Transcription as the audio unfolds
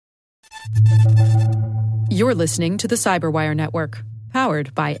You're listening to the Cyberwire Network,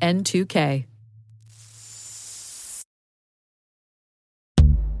 powered by N2K.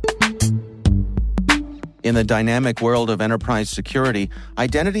 In the dynamic world of enterprise security,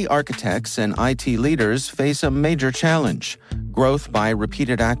 identity architects and IT leaders face a major challenge. Growth by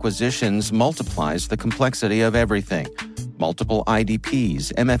repeated acquisitions multiplies the complexity of everything. Multiple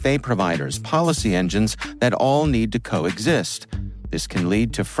IDPs, MFA providers, policy engines that all need to coexist. This can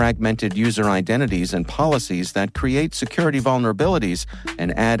lead to fragmented user identities and policies that create security vulnerabilities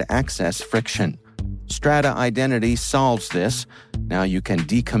and add access friction. Strata Identity solves this. Now you can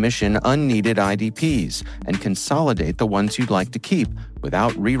decommission unneeded IDPs and consolidate the ones you'd like to keep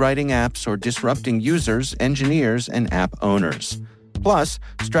without rewriting apps or disrupting users, engineers, and app owners. Plus,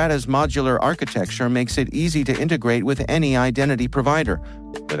 Strata's modular architecture makes it easy to integrate with any identity provider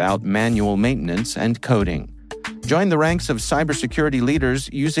without manual maintenance and coding. Join the ranks of cybersecurity leaders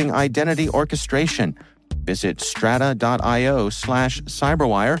using identity orchestration. Visit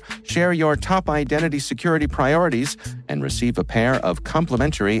strata.io/cyberwire, share your top identity security priorities, and receive a pair of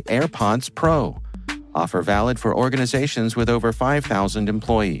complimentary AirPods Pro. Offer valid for organizations with over 5,000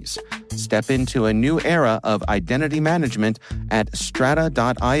 employees. Step into a new era of identity management at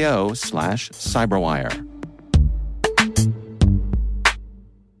strata.io/cyberwire.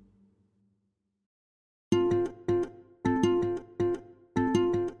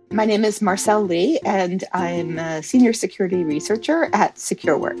 My name is Marcelle Lee, and I'm a senior security researcher at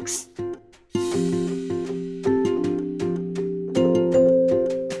SecureWorks.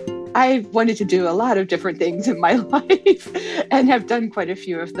 I wanted to do a lot of different things in my life and have done quite a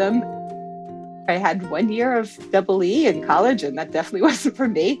few of them. I had 1 year of double E in college, and that definitely wasn't for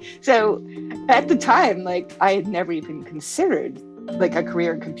me. So at the time, I had never even considered a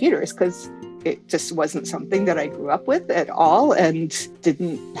career in computers because it just wasn't something that I grew up with at all and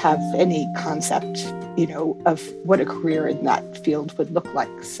didn't have any concept, of what a career in that field would look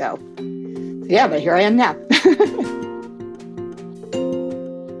like. So yeah, but here I am now.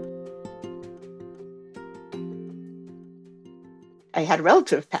 I had a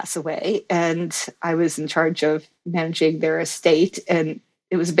relative pass away, and I was in charge of managing their estate, and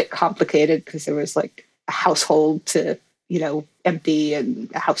it was a bit complicated because there was a household to empty and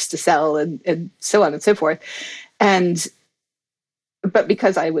a house to sell and so on and so forth. But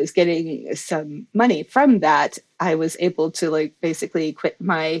because I was getting some money from that, I was able to basically quit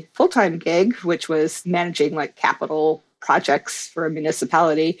my full-time gig, which was managing capital projects for a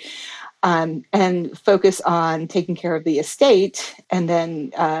municipality, and focus on taking care of the estate and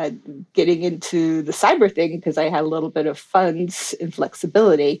then getting into the cyber thing because I had a little bit of funds and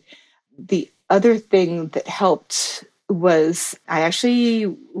flexibility. The other thing that helped was I actually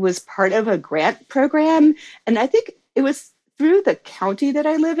was part of a grant program, and I think it was through the county that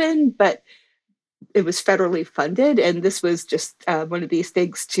I live in, but it was federally funded, and this was just one of these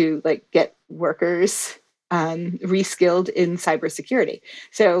things to get workers reskilled in cybersecurity.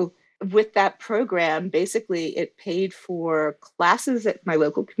 So with that program, basically it paid for classes at my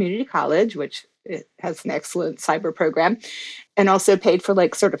local community college, which it has an excellent cyber program, and also paid for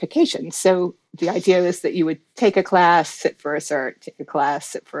certifications. So the idea is that you would take a class, sit for a cert, take a class,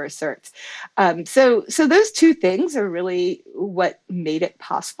 sit for a cert. So those two things are really what made it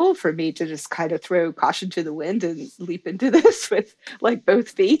possible for me to just kind of throw caution to the wind and leap into this with both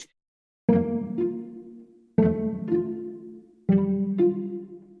feet.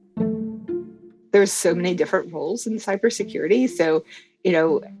 There's so many different roles in cybersecurity. So,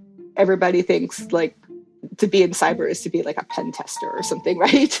 everybody thinks to be in cyber is to be a pen tester or something,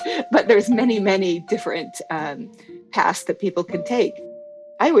 right? But there's many, many different paths that people can take.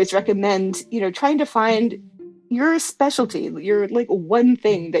 I always recommend, trying to find your specialty, your one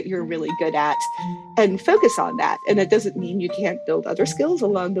thing that you're really good at and focus on that. And it doesn't mean you can't build other skills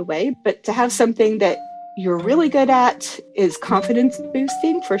along the way, but to have something that you're really good at is confidence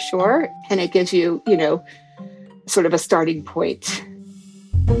boosting for sure. And it gives you, sort of a starting point.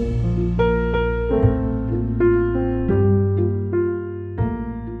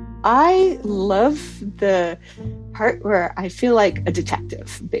 I love the part where I feel like a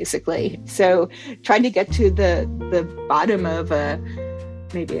detective, basically. So trying to get to the bottom of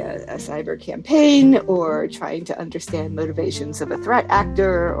maybe a cyber campaign, or trying to understand motivations of a threat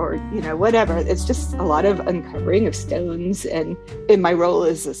actor, or whatever. It's just a lot of uncovering of stones. And in my role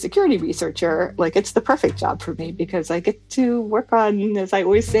as a security researcher, it's the perfect job for me because I get to work on, as I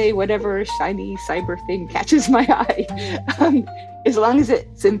always say, whatever shiny cyber thing catches my eye, as long as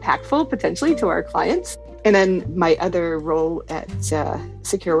it's impactful potentially to our clients. And then my other role at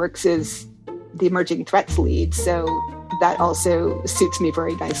SecureWorks is the emerging threats lead. So that also suits me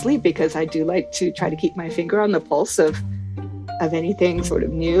very nicely because I do like to try to keep my finger on the pulse of anything sort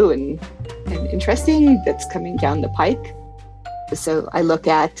of new and interesting that's coming down the pike. So I look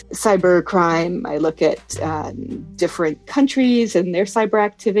at cybercrime, I look at different countries and their cyber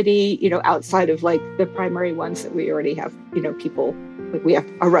activity, outside of like the primary ones that we already have, people, like we have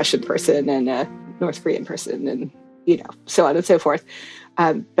a Russian person and a North Korean person and, so on and so forth.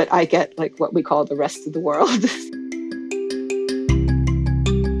 But I get like what we call the rest of the world.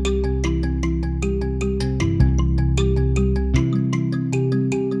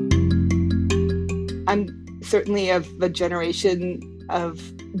 I'm certainly of the generation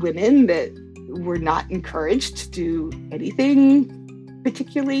of women that were not encouraged to do anything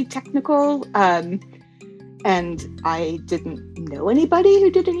particularly technical. And I didn't know anybody who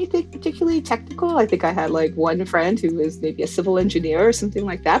did anything particularly technical. I think I had like one friend who was maybe a civil engineer or something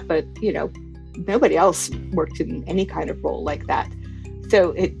like that, but nobody else worked in any kind of role like that.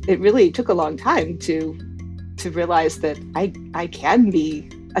 So it really took a long time to realize that I can be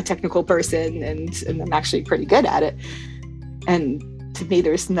a technical person and I'm actually pretty good at it. And to me,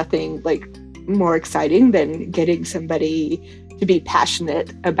 there's nothing like more exciting than getting somebody to be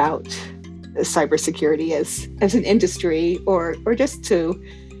passionate about cybersecurity as an industry or just to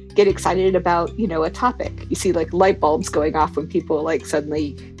get excited about, a topic. You see like light bulbs going off when people like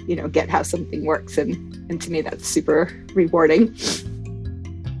suddenly, get how something works. And to me, that's super rewarding.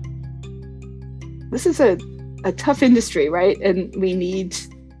 This is a tough industry, right? And we need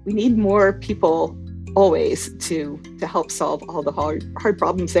more people always to help solve all the hard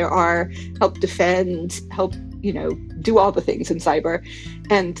problems there are, help defend, help, do all the things in cyber.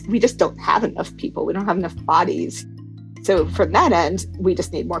 And we just don't have enough people. We don't have enough bodies. So from that end, we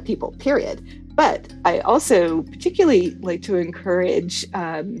just need more people, period. But I also particularly like to encourage,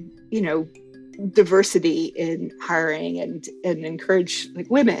 diversity in hiring and encourage like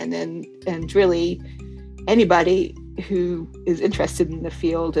women and really anybody who is interested in the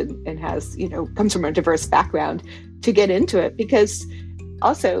field and has, comes from a diverse background to get into it, because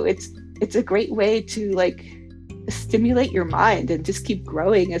also it's a great way to like stimulate your mind and just keep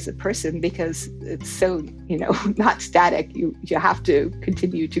growing as a person, because it's so, not static. You have to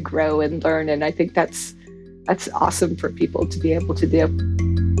continue to grow and learn. And I think that's awesome for people to be able to do.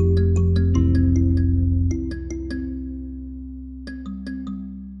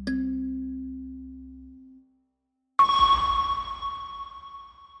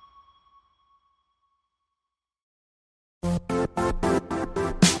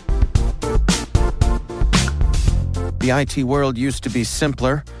 The IT world used to be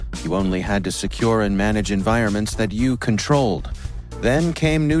simpler. You only had to secure and manage environments that you controlled. Then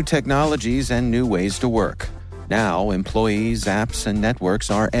came new technologies and new ways to work. Now, employees, apps, and networks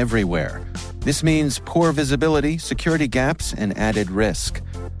are everywhere. This means poor visibility, security gaps, and added risk.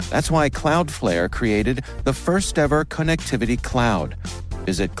 That's why Cloudflare created the first-ever connectivity cloud.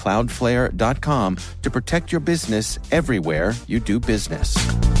 Visit cloudflare.com to protect your business everywhere you do business.